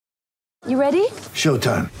You ready?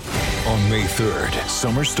 Showtime. On May 3rd,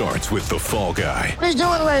 summer starts with The Fall Guy. Let's do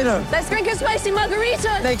it later. Let's drink a spicy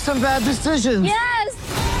margarita. Make some bad decisions.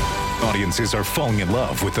 Yes! Audiences are falling in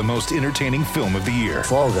love with the most entertaining film of the year.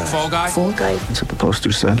 Fall Guy. Fall Guy? Fall guy. That's what the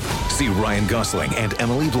poster said. See Ryan Gosling and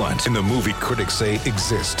Emily Blunt in the movie critics say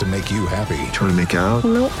exists to make you happy. Trying to make it out?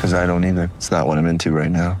 Nope. Because I don't either. It's not what I'm into right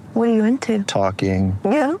now. What are you into? Talking.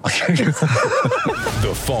 Yeah.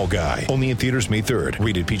 The Fall Guy. Only in theaters May 3rd.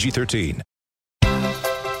 Rated PG-13.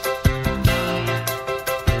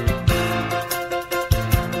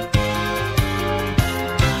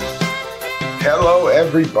 Hello,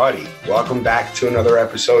 everybody. Welcome back to another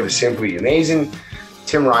episode of Simply Amazing.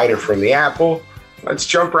 Tim Ryder from the Apple. Let's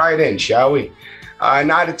jump right in, shall we?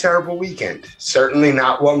 Not a terrible weekend. Certainly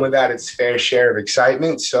not one without its fair share of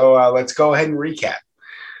excitement. So let's go ahead and recap.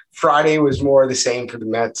 Friday was more of the same for the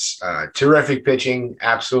Mets. Terrific pitching,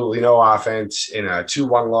 absolutely no offense in a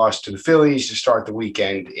 2-1 loss to the Phillies to start the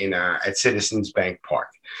weekend at Citizens Bank Park.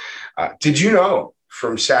 Did you know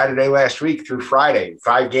from Saturday last week through Friday,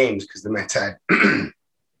 5 games, because the Mets had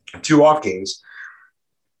 2 off games,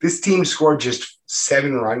 this team scored just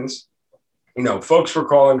 7 runs. You know, folks were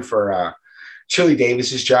calling for Chili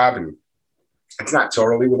Davis's job, and it's not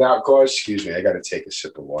totally without cause. Excuse me, I got to take a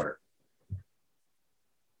sip of water.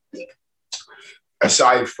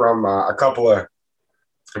 Aside from a couple of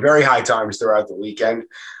very high times throughout the weekend,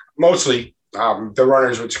 mostly the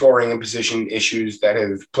runners with scoring and position issues that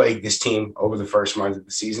have plagued this team over the first month of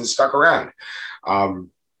the season stuck around.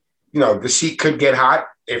 The seat could get hot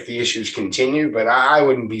if the issues continue, but I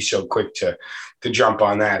wouldn't be so quick to jump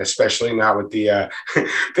on that, especially not with the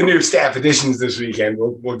the new staff additions this weekend.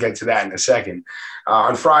 We'll get to that in a second.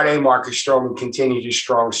 On Friday, Marcus Stroman continued his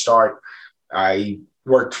strong start. He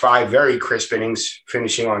worked 5 very crisp innings,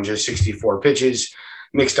 finishing on just 64 pitches.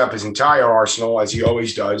 Mixed up his entire arsenal, as he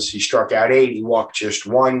always does. He struck out 8. He walked just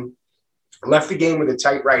 1. Left the game with a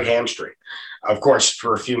tight right hamstring. Of course,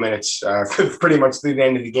 for a few minutes, pretty much through the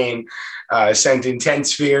end of the game, sent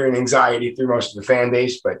intense fear and anxiety through most of the fan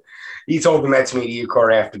base. But he told the Mets media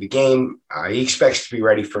corps after the game he expects to be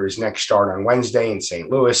ready for his next start on Wednesday in St.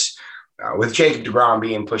 Louis. With Jacob deGrom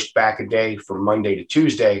being pushed back a day from Monday to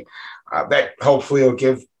Tuesday, that hopefully will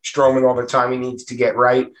give Stroman all the time he needs to get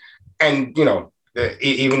right. And,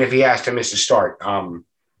 even if he has to miss a start,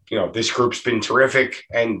 this group's been terrific,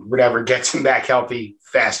 and whatever gets him back healthy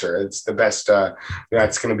faster, it's the best.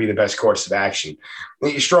 That's going to be the best course of action.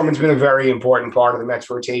 Stroman's been a very important part of the Mets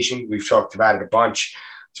rotation. We've talked about it a bunch.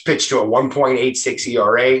 He's pitched to a 1.86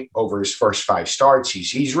 ERA over his first 5 starts.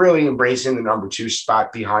 He's really embracing the number 2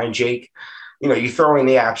 spot behind Jake. You throw in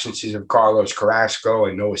the absences of Carlos Carrasco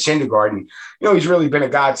and Noah Syndergaard, and he's really been a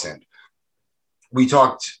godsend. We've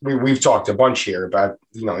talked a bunch here about,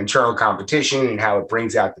 internal competition and how it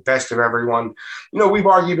brings out the best of everyone. We've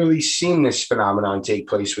arguably seen this phenomenon take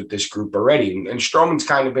place with this group already, and Stroman's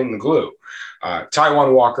kind of been the glue.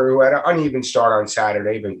 Taijuan Walker, who had an uneven start on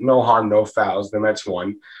Saturday, but no harm, no fouls. The Mets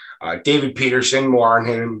won. David Peterson, more on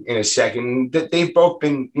him in a second. They've both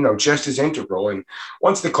been, just as integral. And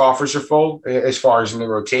once the coffers are full, as far as in the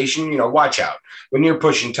rotation, watch out. When you're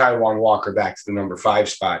pushing Taijuan Walker back to the number 5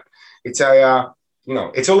 spot, it's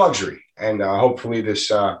a luxury, and hopefully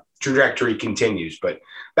this trajectory continues. But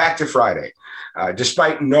back to Friday.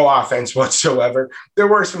 Despite no offense whatsoever, there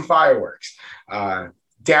were some fireworks.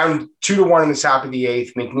 Down 2-1 in the top of the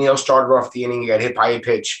 8th, McNeil started off the inning. He got hit by a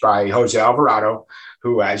pitch by Jose Alvarado,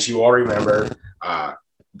 who, as you all remember,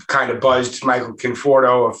 kind of buzzed Michael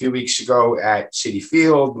Conforto a few weeks ago at Citi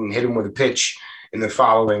Field and hit him with a pitch in the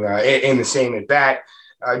following in the same at bat.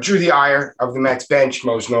 Drew the ire of the Mets bench,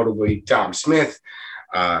 most notably Dom Smith.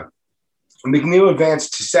 McNeil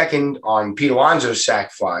advanced to second on Pete Alonso's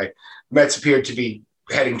sac fly. Mets appeared to be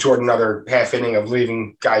heading toward another half inning of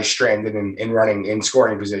leaving guys stranded and running in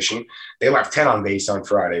scoring position. They left 10 on base on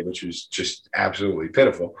Friday, which was just absolutely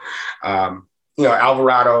pitiful.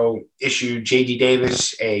 Alvarado issued J.D.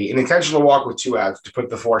 Davis an intentional walk with 2 outs to put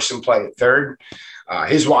the force in play at third.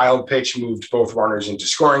 His wild pitch moved both runners into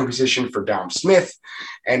scoring position for Dom Smith.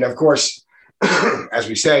 And, of course, as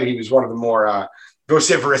we said, he was one of the more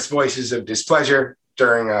vociferous voices of displeasure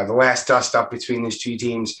during the last dust-up between these 2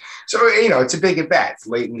 teams. So, it's a big at-bat. It's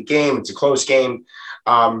late in the game. It's a close game.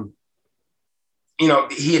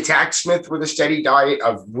 He attacked Smith with a steady diet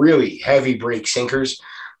of really heavy break sinkers.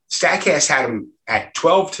 Statcast had him at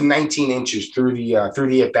 12 to 19 inches through the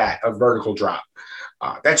at-bat of vertical drop.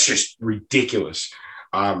 That's just ridiculous.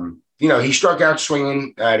 He struck out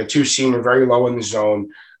swinging at a 2-seamer very low in the zone.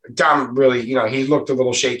 Dom really, he looked a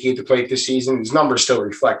little shaky at the plate this season. His numbers still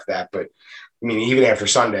reflect that, but I mean, even after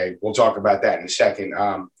Sunday, we'll talk about that in a second.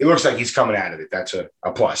 It looks like he's coming out of it. That's a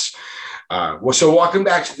plus. So walking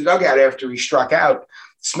back to the dugout after he struck out,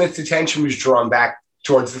 Smith's attention was drawn back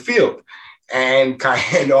towards the field, and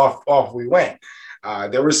off we went.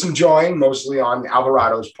 There was some jawing, mostly on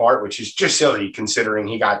Alvarado's part, which is just silly considering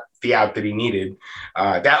he got the out that he needed.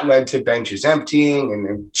 That led to benches emptying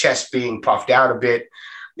and chest being puffed out a bit.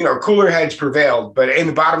 Cooler heads prevailed, but in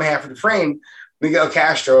the bottom half of the frame, Miguel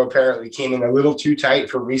Castro apparently came in a little too tight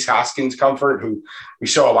for Rhys Hoskins' comfort, who we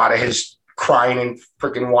saw a lot of his crying and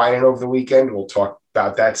freaking whining over the weekend. We'll talk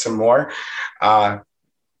about that some more.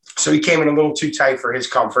 So he came in a little too tight for his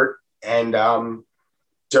comfort. And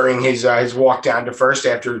during his walk down to first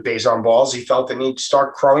after his base on balls, he felt the need to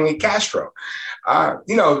start crowing at Castro.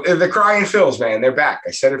 The crying Phils, man, they're back.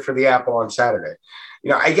 I said it for the Apple on Saturday.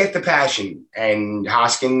 I get the passion, and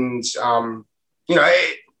Hoskins,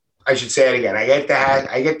 I should say it again. I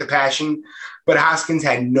get the passion, but Hoskins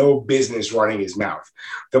had no business running his mouth.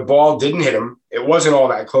 The ball didn't hit him. It wasn't all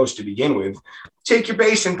that close to begin with. Take your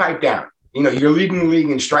base and pipe down. You're leading the league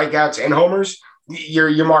in strikeouts and homers.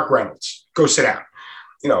 You're Mark Reynolds. Go sit down.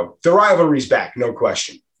 The rivalry's back, no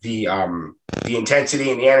question. The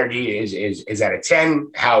intensity and the energy is at a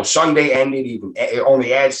 10. How Sunday ended it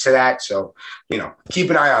only adds to that. So,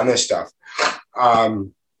 keep an eye on this stuff.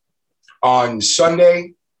 On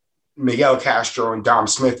Sunday, Miguel Castro and Dom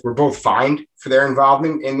Smith were both fined for their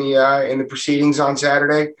involvement in the proceedings on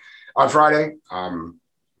Friday.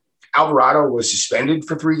 Alvarado was suspended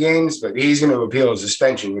for 3 games, but he's going to appeal his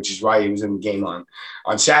suspension, which is why he was in the game on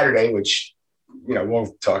Saturday, which,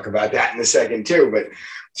 we'll talk about that in a second too, but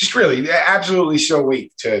just really absolutely so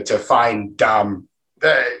weak to find Dom,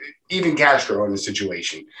 even Castro in the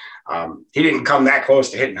situation. He didn't come that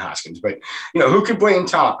close to hitting Hoskins, but who could blame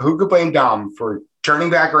Dom for turning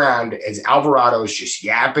back around as Alvarado's just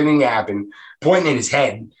yapping and yapping, pointing at his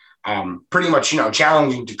head, pretty much,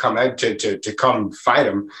 challenging to come to come fight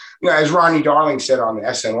him. As Ronnie Darling said on the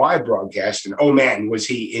SNY broadcast, and oh man, was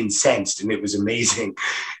he incensed, and it was amazing.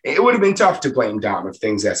 It would have been tough to blame Dom if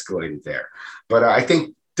things escalated there. But I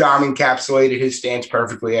think Dom encapsulated his stance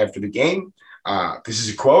perfectly after the game. This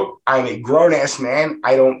is a quote: "I'm a grown-ass man.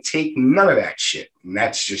 I don't take none of that shit." And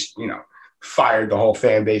that's just, fired the whole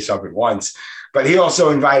fan base up at once. But he also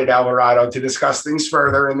invited Alvarado to discuss things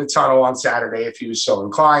further in the tunnel on Saturday if he was so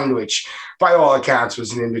inclined, which by all accounts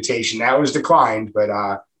was an invitation that was declined. But,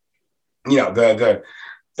 the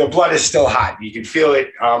blood is still hot. You could feel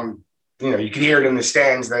it. You could hear it in the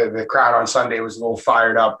stands. The crowd on Sunday was a little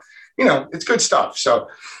fired up. It's good stuff. So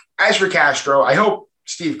as for Castro, I hope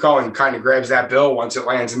Steve Cohen kind of grabs that bill once it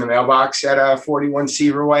lands in the mailbox at 41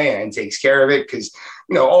 Seaver Way and takes care of it, because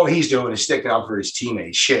all he's doing is sticking up for his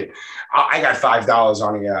teammates. Shit, I got $5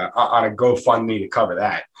 on a GoFundMe to cover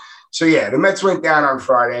that. So yeah, the Mets went down on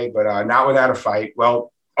Friday, but not without a fight.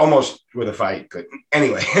 Well, almost with a fight, but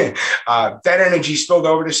anyway, that energy spilled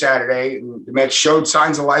over to Saturday. The Mets showed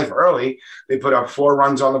signs of life early. They put up 4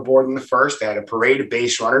 runs on the board in the first. They had a parade of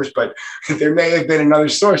base runners, but there may have been another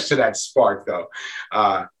source to that spark, though.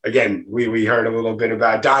 Again, we heard a little bit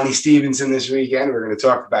about Donnie Stevenson this weekend. We're going to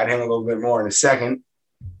talk about him a little bit more in a second.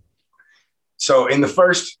 So in the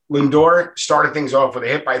first, Lindor started things off with a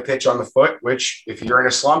hit by pitch on the foot, which if you're in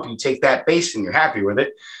a slump, you take that base and you're happy with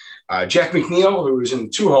it. Jeff McNeil, who was in the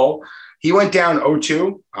 2-hole, he went down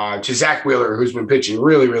 0-2 to Zach Wheeler, who's been pitching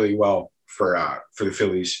really, really well for the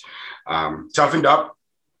Phillies. Toughened up,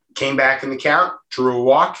 came back in the count, drew a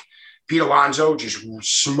walk. Pete Alonso just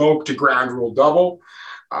smoked a ground rule double.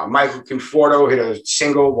 Michael Conforto hit a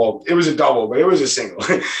single. Well, it was a double, but it was a single.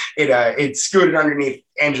 It scooted underneath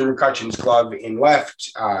Andrew McCutcheon's glove in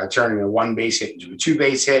left, turning a 1-base hit into a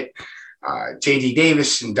 2-base hit. J.D.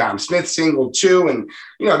 Davis and Dom Smith singled 2, and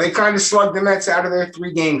they kind of slugged the Mets out of their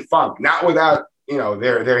 3-game funk, not without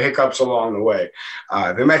their hiccups along the way.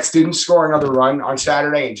 The Mets didn't score another run on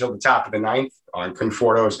Saturday until the top of the 9th on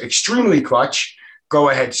Conforto's extremely clutch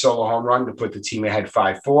go-ahead solo home run to put the team ahead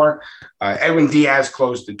 5-4. Edwin Diaz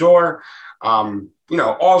closed the door.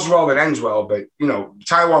 All's well that ends well, but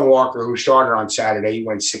Taijuan Walker, who started on Saturday, he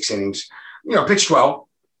went 6 innings. Pitched well,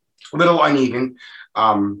 a little uneven.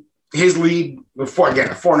 His lead, a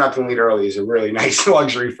 4-0 lead early is a really nice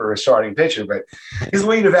luxury for a starting pitcher, but his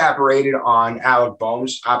lead evaporated on Alec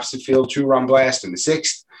Boehm's opposite field 2-run blast in the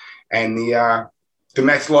 6th. And the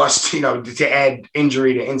Mets lost, to add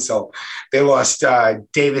injury to insult, they lost J.D.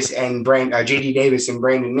 Davis and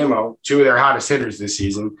Brandon Nimmo, 2 of their hottest hitters this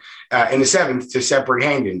season, in the 7th to separate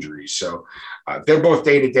hand injuries. So they're both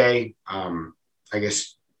day-to-day. I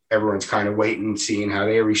guess everyone's kind of waiting and seeing how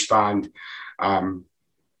they respond.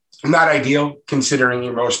 Not ideal considering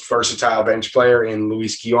your most versatile bench player in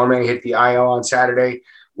Luis Guillorme hit the IL on Saturday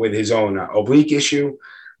with his own oblique issue.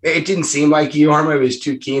 It didn't seem like Guillorme was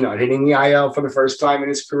too keen on hitting the IL for the first time in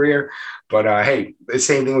his career. But, hey, the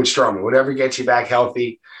same thing with Stroman. Whatever gets you back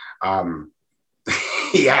healthy,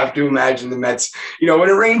 you have to imagine the Mets, when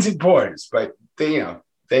it rains, it pours. But,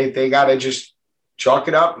 they got to just chalk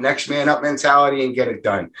it up, next man up mentality, and get it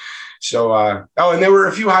done. So, and there were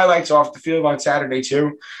a few highlights off the field on Saturday,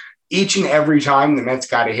 too. Each and every time the Mets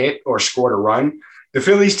got a hit or scored a run, the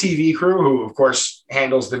Phillies TV crew, who, of course,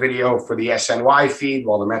 handles the video for the SNY feed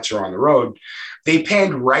while the Mets are on the road, they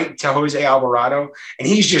panned right to Jose Alvarado, and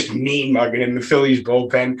he's just mean mugging in the Phillies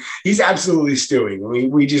bullpen. He's absolutely stewing.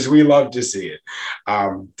 We love to see it.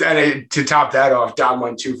 To top that off, Dom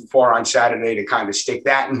went 2 for 4 on Saturday to kind of stick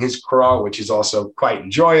that in his craw, which is also quite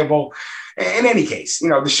enjoyable. In any case,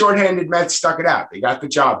 the shorthanded Mets stuck it out. They got the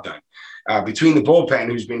job done. Between the bullpen,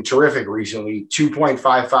 who's been terrific recently,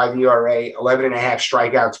 2.55 ERA, 11.5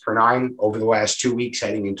 strikeouts per 9 over the last 2 weeks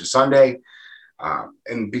heading into Sunday.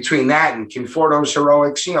 And between that and Conforto's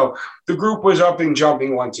heroics, the group was up and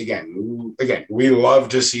jumping once again. Again, we love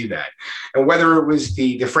to see that. And whether it was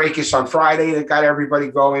the fracas on Friday that got everybody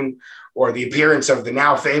going, or the appearance of the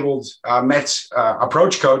now fabled Mets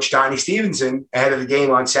approach coach, Donnie Stevenson, ahead of the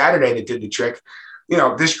game on Saturday that did the trick,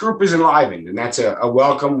 this group is enlivened, and that's a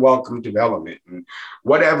welcome development. And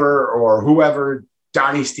whatever or whoever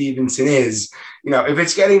Donnie Stevenson is, if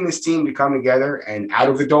it's getting this team to come together and out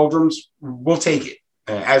of the doldrums, we'll take it.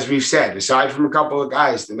 As we've said, aside from a couple of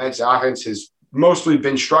guys, the Mets offense has mostly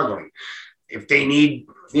been struggling. If they need,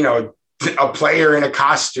 a player in a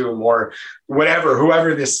costume or whatever,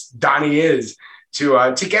 whoever this Donnie is,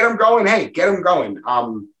 to get them going, hey, get them going.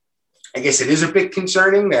 I guess it is a bit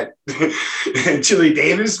concerning that Chili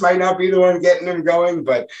Davis might not be the one getting them going,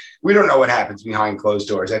 but we don't know what happens behind closed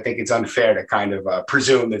doors. I think it's unfair to kind of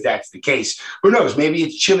presume that that's the case. Who knows? Maybe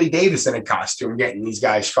it's Chili Davis in a costume getting these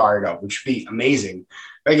guys fired up, which would be amazing.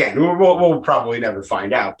 Again, we'll probably never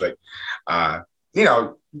find out, but,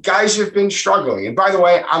 guys have been struggling. And by the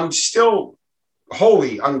way, I'm still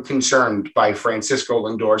wholly unconcerned by Francisco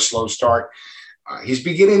Lindor's slow start. He's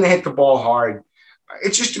beginning to hit the ball hard.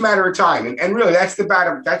 It's just a matter of time. And really, that's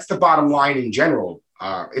the bottom line in general.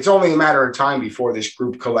 It's only a matter of time before this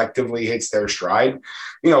group collectively hits their stride.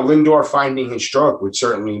 Lindor finding his stroke would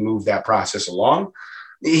certainly move that process along.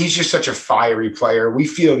 He's just such a fiery player. We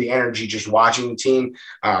feel the energy just watching the team.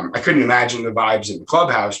 I couldn't imagine the vibes in the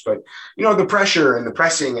clubhouse, but, the pressure and the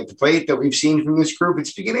pressing at the plate that we've seen from this group,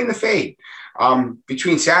 it's beginning to fade.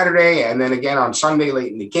 Between Saturday and then again on Sunday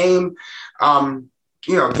late in the game,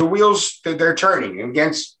 the wheels that they're turning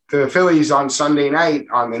against the Phillies on Sunday night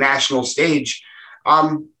on the national stage.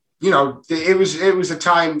 It was a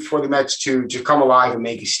time for the Mets to come alive and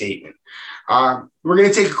make a statement. We're going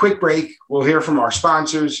to take a quick break. We'll hear from our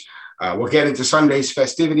sponsors. We'll get into Sunday's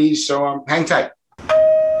festivities. So hang tight.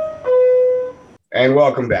 And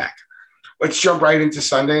welcome back. Let's jump right into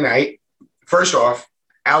Sunday night. First off,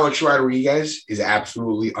 Alex Rodriguez is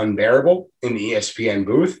absolutely unbearable in the ESPN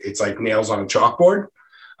booth. It's like nails on a chalkboard.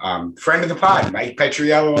 Friend of the pod, Mike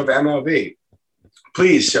Petriello of MLB.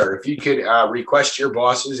 Please, sir, if you could request your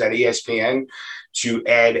bosses at ESPN to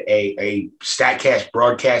add a StatCast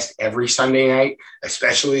broadcast every Sunday night,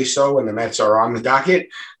 especially so when the Mets are on the docket.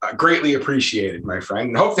 Greatly appreciated, my friend.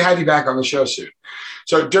 And hope to have you back on the show soon.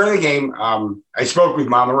 So during the game, I spoke with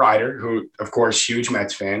Mama Ryder, who, of course, huge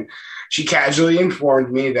Mets fan. She casually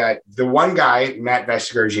informed me that the one guy, Matt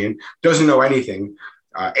Vestigurgian, doesn't know anything.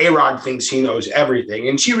 A-Rod thinks he knows everything,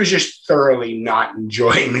 and she was just thoroughly not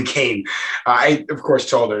enjoying the game. I, of course,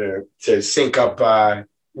 told her to sync up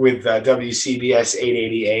with WCBS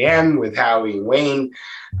 880 AM with Howie and Wayne.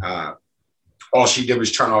 All she did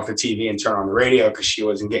was turn off the TV and turn on the radio because she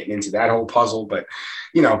wasn't getting into that whole puzzle. But,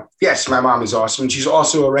 yes, my mom is awesome. She's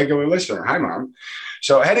also a regular listener. Hi, Mom.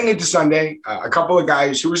 So heading into Sunday, a couple of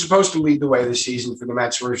guys who were supposed to lead the way this season for the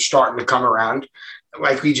Mets were starting to come around.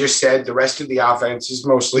 Like we just said, the rest of the offense has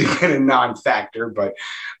mostly been a non-factor, but,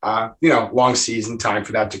 long season, time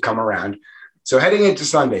for that to come around. So heading into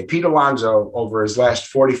Sunday, Pete Alonso, over his last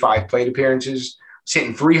 45 plate appearances, is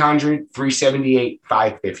hitting 300, 378,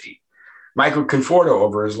 550. Michael Conforto,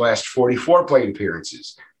 over his last 44 plate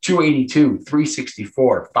appearances, 282,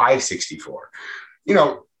 364, 564.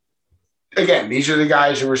 Again, these are the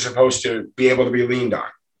guys who are supposed to be able to be leaned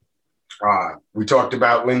on. We talked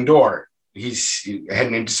about Lindor. He's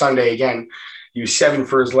heading into Sunday again. He was 7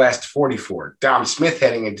 for his last 44. Dom Smith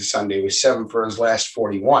heading into Sunday was 7 for his last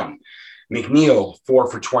 41. McNeil, 4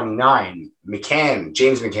 for 29.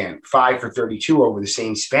 James McCann, 5 for 32 over the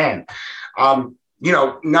same span.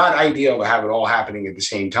 not ideal to have it all happening at the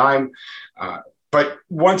same time. But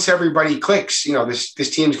once everybody clicks, this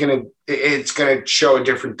team's going to show a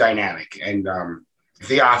different dynamic. And if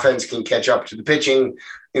the offense can catch up to the pitching,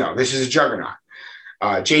 this is a juggernaut.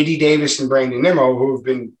 J.D. Davis and Brandon Nimmo, who have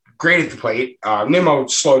been great at the plate. Nimmo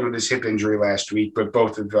slowed with his hip injury last week, but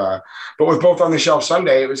with both on the shelf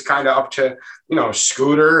Sunday, it was kind of up to,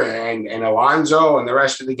 Scooter and Alonso and the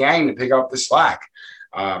rest of the gang to pick up the slack.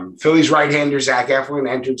 Phillies right-hander Zach Eflin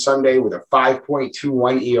entered Sunday with a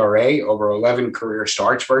 5.21 ERA over 11 career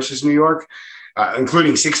starts versus New York,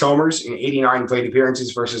 including 6 homers in 89 plate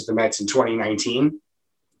appearances versus the Mets in 2019.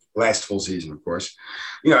 Last full season, of course.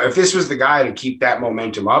 If this was the guy to keep that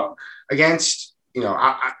momentum up against,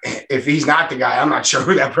 if he's not the guy, I'm not sure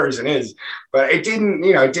who that person is. But it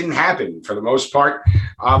didn't happen for the most part.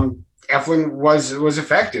 Eflin was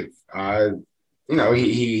effective.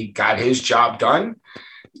 He got his job done.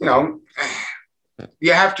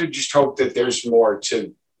 You have to just hope that there's more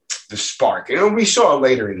to the spark. We saw it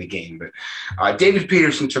later in the game, but David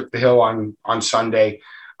Peterson took the hill on Sunday.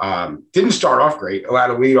 Didn't start off great,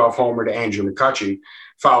 allowed a leadoff homer to Andrew McCutchen,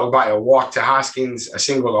 followed by a walk to Hoskins, a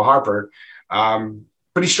single to Harper.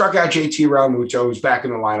 But he struck out JT Realmuto, who's back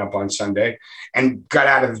in the lineup on Sunday, and got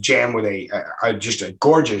out of the jam with just a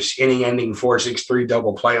gorgeous inning-ending 4-6-3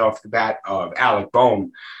 double play off the bat of Alec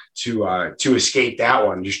Bohm to escape that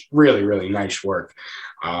one. Just really, really nice work.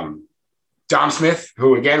 Dom Smith,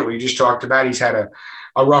 who, again, we just talked about, he's had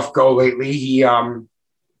a rough go lately. He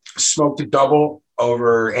smoked a double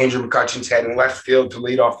over Andrew McCutchen's head in left field to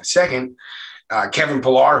lead off the second. Kevin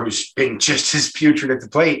Pillar, who's been just as putrid at the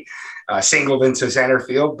plate, singled into center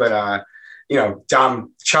field. But,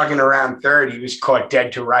 Dom chugging around third, he was caught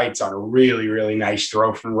dead to rights on a really, really nice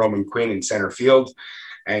throw from Roman Quinn in center field.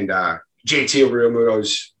 And JT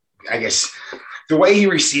Realmuto's, I guess, the way he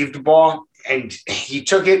received the ball, and he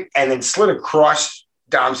took it and then slid across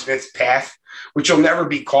Dom Smith's path, which will never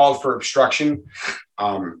be called for obstruction.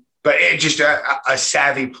 But it's just a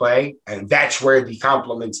savvy play, and that's where the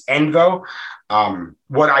compliments end, though.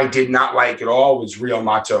 What I did not like at all was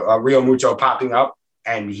Realmuto popping up,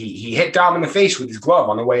 and he hit Dom in the face with his glove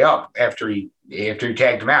on the way up after he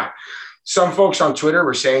tagged him out. Some folks on Twitter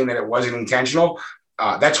were saying that it wasn't intentional.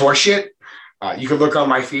 That's horseshit. You could look on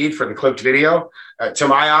my feed for the clipped video. To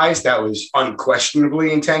my eyes, that was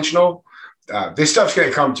unquestionably intentional. This stuff's going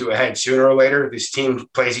to come to a head sooner or later. This team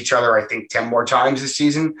plays each other, I think, 10 more times this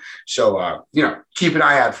season. So, keep an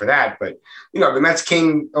eye out for that. But, the Mets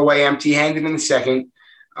came away empty-handed in the second.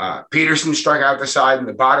 Peterson struck out the side in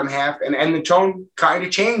the bottom half, and the tone kind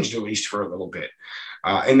of changed, at least for a little bit.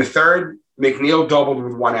 In the third, McNeil doubled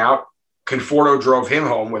with 1 out. Conforto drove him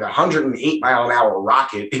home with a 108-mile-an-hour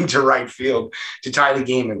rocket into right field to tie the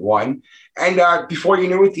game at 1. And before you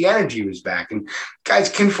knew it, the energy was back. And,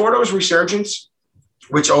 guys, Conforto's resurgence,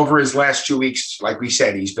 which over his last 2 weeks, like we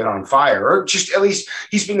said, he's been on fire, or just at least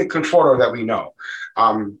he's been the Conforto that we know.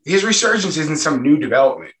 His resurgence isn't some new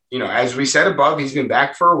development. As we said above, he's been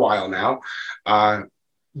back for a while now,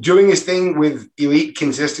 doing his thing with elite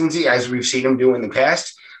consistency, as we've seen him do in the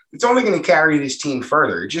past. It's only going to carry this team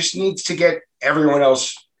further. It just needs to get everyone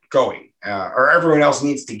else going, or everyone else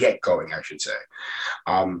needs to get going, I should say.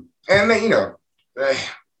 And then,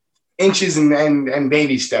 inches and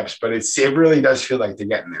baby steps, but it really does feel like they're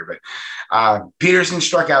getting there. But Peterson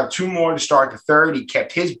struck out 2 more to start the third. He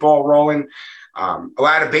kept his ball rolling,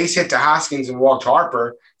 allowed a base hit to Hoskins and walked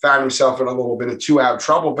Harper, found himself in a little bit of 2-out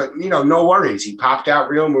trouble, but, no worries. He popped out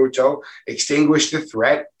Realmuto, extinguished the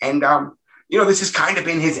threat, and, this has kind of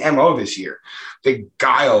been his MO this year. The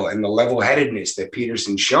guile and the level-headedness that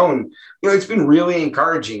Peterson's shown, it's been really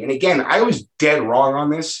encouraging. And again, I was dead wrong on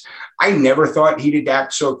this. I never thought he'd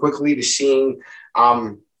adapt so quickly to seeing,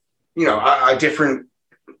 a different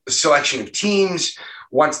selection of teams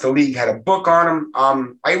once the league had a book on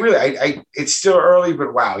him. It's still early,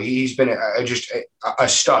 but wow, he's been just a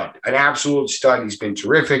stud, an absolute stud. He's been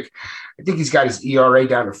terrific. I think he's got his ERA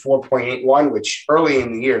down to 4.81, which early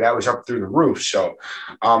in the year, that was up through the roof. So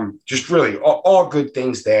just really all good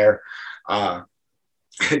things there.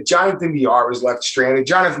 Jonathan VR was left stranded.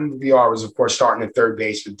 Jonathan VR was, of course, starting at third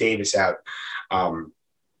base with Davis out.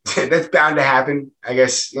 That's bound to happen. I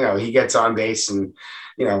guess, he gets on base and,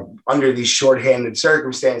 under these shorthanded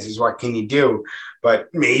circumstances, what can you do?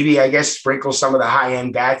 But maybe, I guess, sprinkle some of the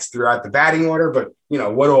high-end bats throughout the batting order. But,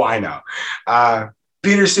 what do I know?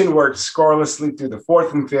 Peterson worked scorelessly through the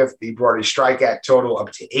 4th and 5th. He brought his strikeout total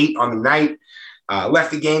up to 8 on the night. Left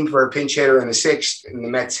the game for a pinch hitter in the 6th, and the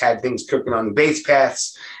Mets had things cooking on the base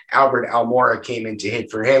paths. Albert Almora came in to hit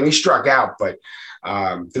for him. He struck out, but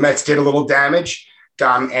the Mets did a little damage.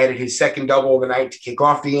 Dom added his second double of the night to kick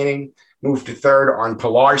off the inning, moved to third on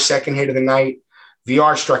Pilar's second hit of the night.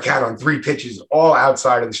 VR struck out on 3 pitches, all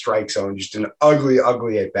outside of the strike zone, just an ugly,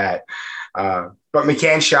 ugly at bat. But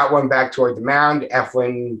McCann shot one back toward the mound.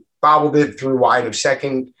 Eflin bobbled it through wide of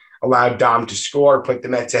second, allowed Dom to score, put the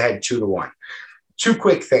Mets ahead 2-1. 2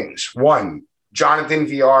 quick things. One, Jonathan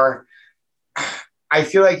VR, I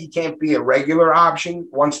feel like he can't be a regular option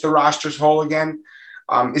once the roster's whole again.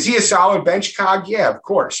 Is he a solid bench cog? Yeah, of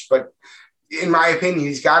course. But in my opinion,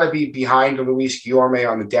 he's got to be behind Luis Guillorme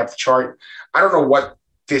on the depth chart. I don't know what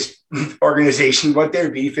this organization, what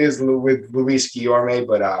their beef is with Luis Guillorme,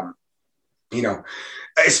 but,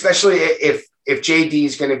 especially if JD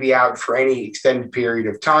is going to be out for any extended period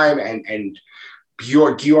of time and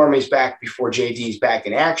Guillorme's back before JD is back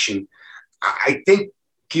in action, I think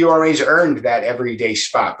Guillorme's earned that everyday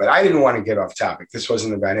spot. But I didn't want to get off topic. This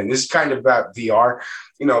wasn't about him. This is kind of about VR.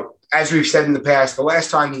 As we've said in the past, the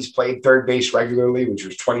last time he's played third base regularly, which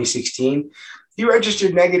was 2016, he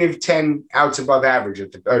registered negative 10 outs above average,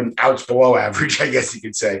 outs below average, I guess you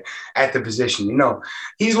could say, at the position.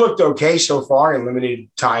 He's looked okay so far in limited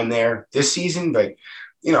time there this season, but,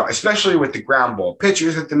 especially with the ground ball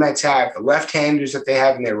pitchers that the Mets have, the left-handers that they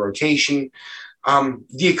have in their rotation,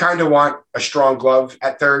 you kind of want a strong glove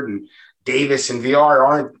at third, and Davis and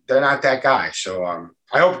VR they're not that guy. So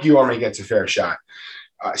I hope Guillorme gets a fair shot.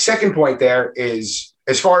 Second point there is,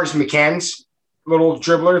 as far as McCann's little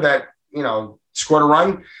dribbler that, scored a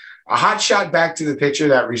run, a hot shot back to the pitcher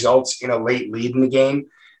that results in a late lead in the game.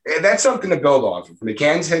 That's something to build off of.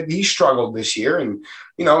 He struggled this year, and,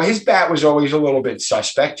 his bat was always a little bit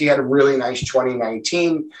suspect. He had a really nice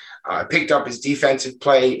 2019, picked up his defensive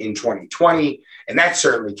play in 2020, and that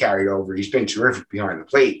certainly carried over. He's been terrific behind the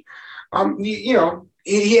plate.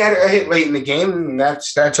 He had a hit late in the game, and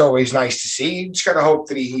that's always nice to see. You just got to hope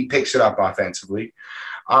that he picks it up offensively.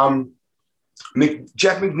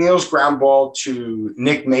 Jeff McNeil's ground ball to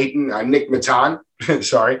Nick Maton,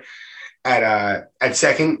 sorry, at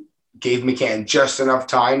second gave McCann just enough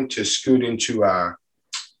time to scoot into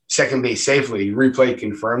second base safely. Replay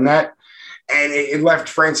confirmed that. And it left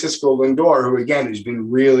Francisco Lindor, who, again, has been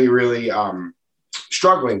really, really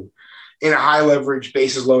struggling in a high-leverage,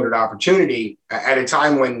 bases-loaded opportunity at a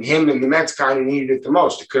time when him and the Mets kind of needed it the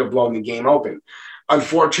most. It could have blown the game open.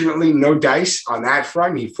 Unfortunately, no dice on that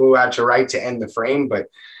front. He flew out to right to end the frame, but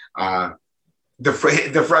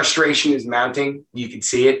the frustration is mounting. You can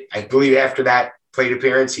see it. I believe after that plate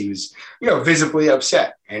appearance, he was, visibly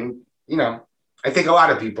upset. And, I think a lot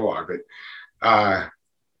of people are, but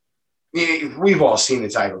we've all seen the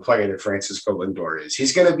type of player that Francisco Lindor is.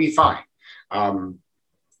 He's going to be fine.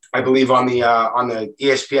 I believe on the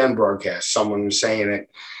ESPN broadcast, someone was saying that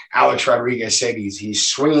Alex Rodriguez said he's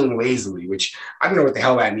swinging lazily, which I don't know what the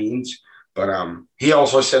hell that means. But he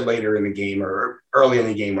also said later in the game, or early in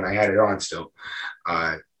the game when I had it on still,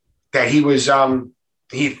 that he was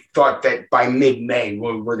he thought that by mid-May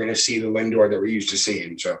we're going to see the Lindor that we're used to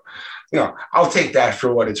seeing. So, I'll take that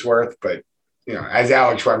for what it's worth. But, as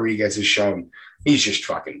Alex Rodriguez has shown, he's just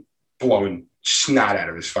fucking blowing snot out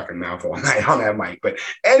of his fucking mouth all night on that mic. But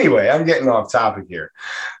anyway, I'm getting off topic here.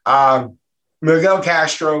 Miguel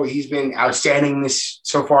Castro, he's been outstanding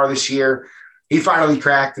so far this year. He finally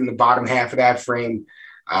cracked in the bottom half of that frame.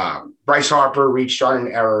 Bryce Harper reached on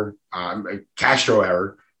an error, a Castro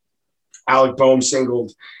error. Alec Boehm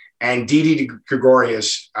singled, and Didi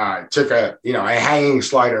Gregorius took a hanging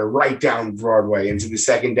slider right down Broadway into the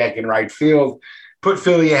second deck in right field, put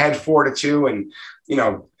Philly ahead 4-2, and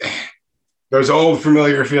those old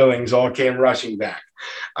familiar feelings all came rushing back.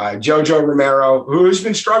 Jojo Romero, who's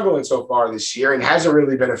been struggling so far this year and hasn't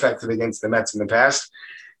really been effective against the Mets in the past,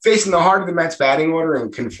 facing the heart of the Mets batting order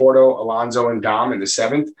and Conforto, Alonso, and Dom in the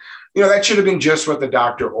seventh. That should have been just what the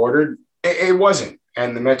doctor ordered. It wasn't.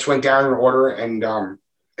 And the Mets went down in order. And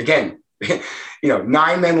again,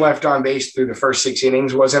 9 men left on base through the first 6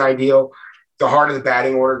 innings wasn't ideal. The heart of the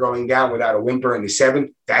batting order going down without a whimper in the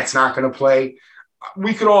seventh, that's not going to play.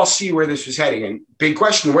 We could all see where this was heading. And big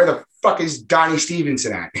question, where the fuck is Donnie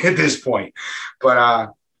Stevenson at this point?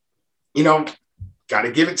 But, got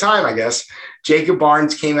to give it time, I guess. Jacob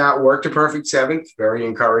Barnes came out, worked a perfect seventh, very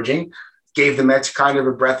encouraging. Gave the Mets kind of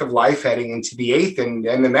a breath of life heading into the eighth. And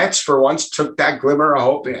the Mets, for once, took that glimmer of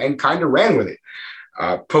hope and kind of ran with it.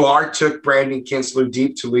 Pilar took Brandon Kinsler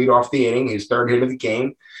deep to lead off the inning, his third hit of the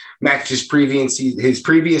game. Matched his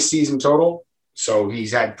previous season total. So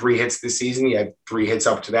he's had 3 hits this season. He had 3 hits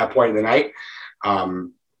up to that point in the night.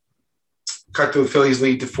 Cut the Phillies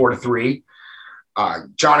lead to 4-3.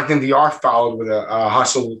 Jonathan VR followed with a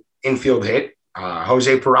hustle infield hit.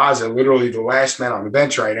 Jose Peraza, literally the last man on the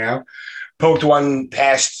bench right now, poked one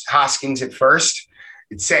past Hoskins at first.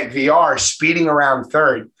 It sent VR speeding around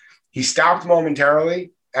third. He stopped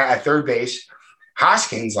momentarily at third base.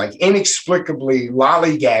 Hoskins, like, inexplicably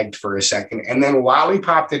lollygagged for a second and then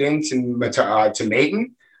lollipopped it into to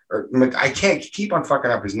Maton. Or I can't keep on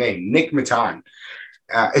fucking up his name, Nick Maton.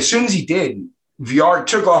 As soon as he did, VR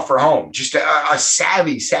took off for home. Just a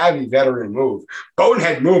savvy veteran move.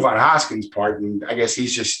 Bonehead move on Hoskins' part, and I guess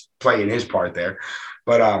he's just playing his part there.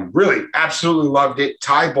 But really, absolutely loved it.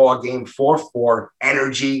 Tie ball game, 4-4,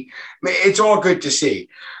 energy. It's all good to see.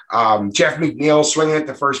 Jeff McNeil swinging at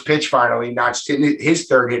the first pitch finally, notched his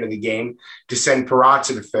third hit of the game to send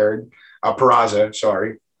Peraza to third.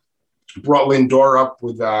 Peraza. Brought Lindor up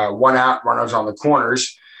with 1 out, runners on the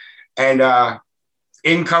corners. And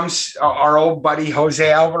in comes our old buddy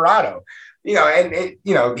Jose Alvarado. He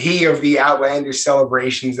of the outlandish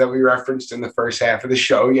celebrations that we referenced in the first half of the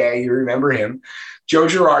show. Yeah, you remember him. Joe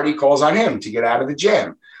Girardi calls on him to get out of the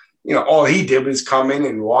jam. All he did was come in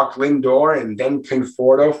and walk Lindor and then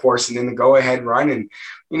Conforto, forcing him to go-ahead run. And,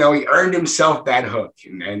 he earned himself that hook.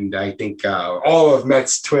 And I think all of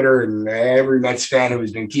Mets Twitter and every Mets fan who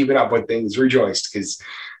has been keeping up with things rejoiced because,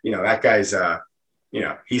 that guy's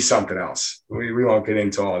he's something else. We won't get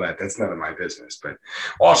into all that. That's none of my business. But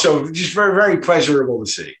also just very, very pleasurable to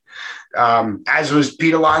see. As was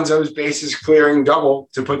Pete Alonso's bases clearing double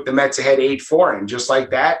to put the Mets ahead 8-4. And just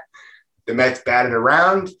like that, the Mets batted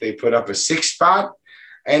around. They put up a 6 spot.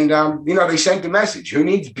 And, they sent a message. Who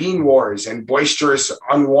needs bean wars and boisterous,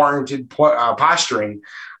 unwarranted posturing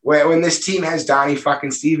when this team has Donnie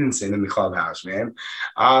fucking Stevenson in the clubhouse, man?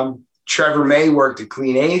 Trevor May worked a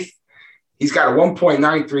clean 8th. He's got a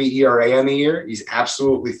 1.93 ERA on the year. He's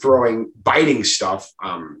absolutely throwing biting stuff.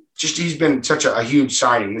 He's been such a huge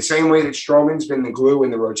signing. The same way that Stroman's been the glue in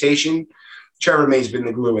the rotation, Trevor May's been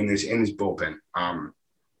the glue in his bullpen.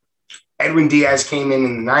 Edwin Diaz came in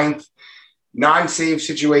the 9th. Non-save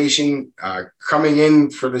situation, coming in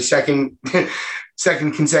for the second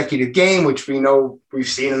consecutive game, which we know we've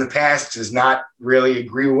seen in the past, does not really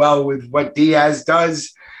agree well with what Diaz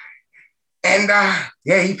does. And,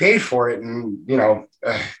 he paid for it. And,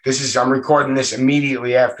 I'm recording this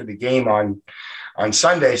immediately after the game on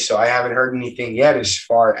Sunday, so I haven't heard anything yet as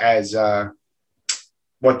far as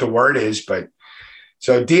what the word is. But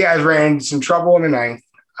so Diaz ran into some trouble in the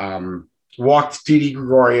 9th. Walked Didi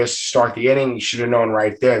Gregorius to start the inning. You should have known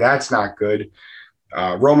right there. That's not good.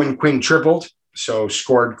 Roman Quinn tripled, so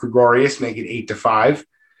scored Gregorius, make it 8-5.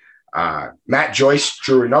 Matt Joyce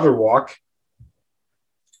drew another walk.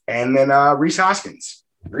 And then Rhys Hoskins.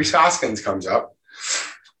 Rhys Hoskins comes up,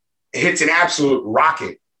 hits an absolute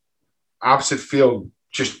rocket. Opposite field,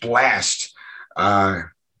 just blast.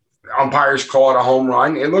 Umpires call it a home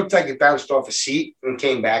run. It looked like it bounced off a seat and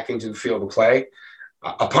came back into the field of play.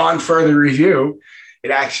 Upon further review, it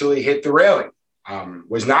actually hit the railing.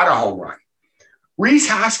 Was not a home run. Rhys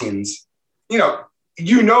Hoskins, you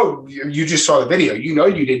just saw the video.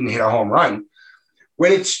 You didn't hit a home run.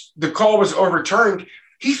 When the call was overturned,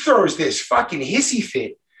 he throws this fucking hissy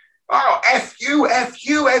fit. Oh, F you, F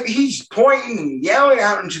you. He's pointing and yelling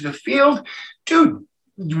out into the field. Dude,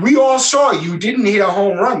 we all saw you didn't hit a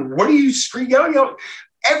home run. What are you yelling?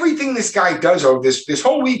 Everything this guy does over this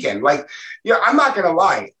whole weekend, I'm not going to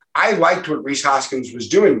lie. I liked what Rhys Hoskins was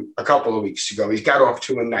doing a couple of weeks ago. He's got off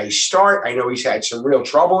to a nice start. I know he's had some real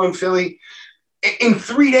trouble in Philly. In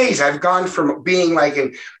 3 days, I've gone from being like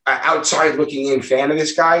an outside looking in fan of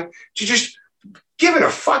this guy to just give it a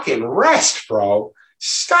fucking rest, bro.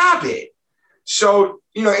 Stop it. So,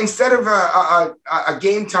 instead of a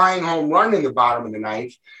game tying home run in the bottom of the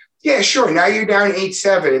 9th, yeah, sure. Now you're down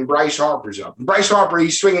 8-7 and Bryce Harper's up. And Bryce Harper,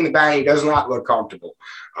 he's swinging the bat. He does not look comfortable.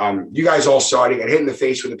 You guys all saw it. He got hit in the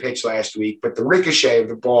face with a pitch last week, but the ricochet of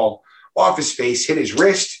the ball off his face hit his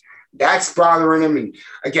wrist. That's bothering him. And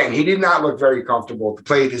again, he did not look very comfortable to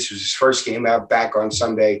play. This was his first game out back on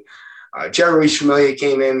Sunday. Jerry Luis Familia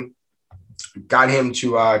came in, got him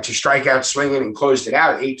to strike out swinging and closed it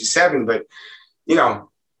out 8-7. But,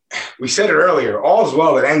 we said it earlier, all's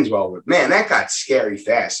well that ends well. But, man, that got scary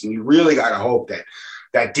fast. And you really got to hope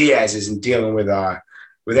that Diaz isn't dealing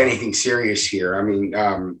with anything serious here. I mean,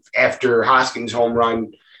 after Hoskins' home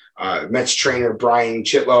run, Mets trainer Brian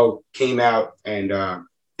Chitlow came out and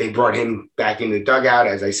they brought him back in the dugout.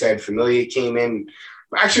 As I said, Familia came in.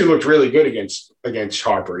 Actually looked really good against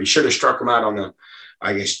Harper. He should have struck him out on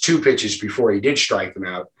 2 pitches before he did strike him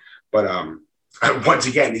out. But once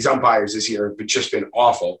again, these umpires this year have just been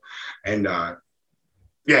awful. And,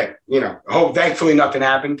 thankfully nothing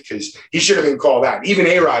happened because he should have been called out. Even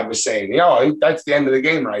A-Rod was saying, that's the end of the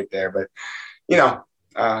game right there. But,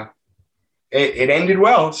 it ended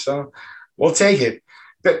well. So we'll take it.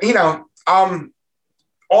 But,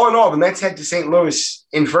 all in all, the Mets head to St. Louis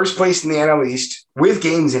in first place in the NL East with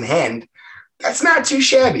games in hand. That's not too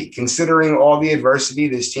shabby, considering all the adversity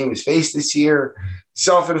this team has faced this year,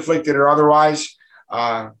 self-inflicted or otherwise.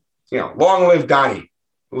 Long live Donnie.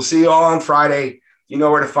 We'll see you all on Friday. You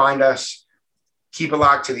know where to find us. Keep it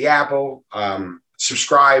locked to the Apple.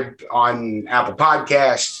 Subscribe on Apple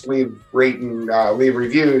Podcasts. Leave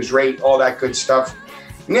reviews, rate all that good stuff.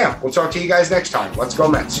 And yeah, we'll talk to you guys next time. Let's go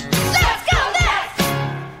Mets.